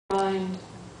mind,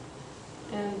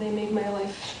 and they made my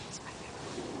life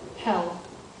hell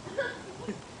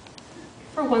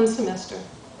for one semester.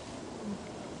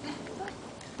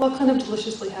 Well, kind of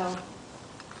deliciously hell.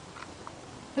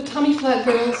 The tummy flat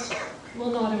girls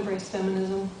will not embrace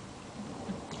feminism,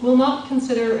 will not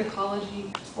consider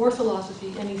ecology or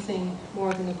philosophy anything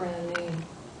more than a brand name.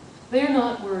 They are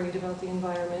not worried about the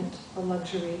environment, a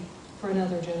luxury for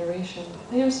another generation.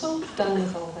 They are so done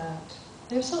with all that.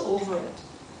 They are so over it.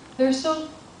 They're so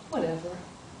whatever.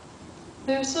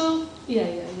 They're so,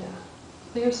 yeah.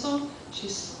 They are so,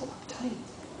 she's so uptight.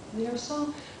 They are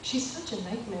so, she's such a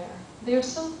nightmare. They are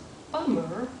so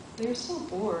bummer. They are so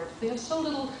bored. They have so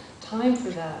little time for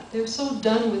that. They're so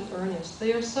done with earnest.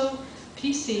 They are so,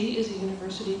 PC is a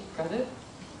university credit.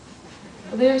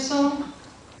 They are so,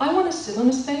 I want to sit on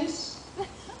his face.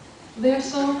 They are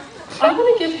so, I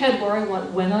want to give head where I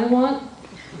want, when I want.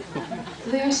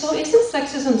 They are so, isn't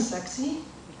sexism sexy?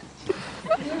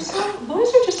 They're so, boys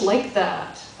are just like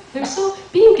that. They're so,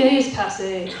 being gay is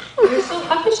passé. They're so,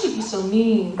 how can she be so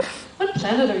mean? What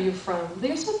planet are you from?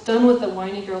 They are so done with the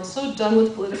whiny girls, so done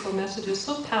with political messages,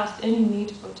 so past any need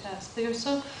to protest. They are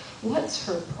so, what's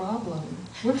her problem?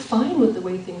 We're fine with the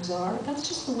way things are. That's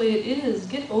just the way it is.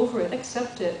 Get over it,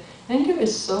 accept it. Anger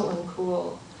is so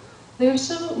uncool. They are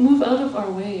so, move out of our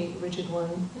way, rigid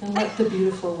one, and let the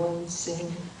beautiful ones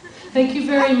sing. Thank you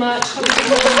very much. Have a good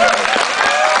night.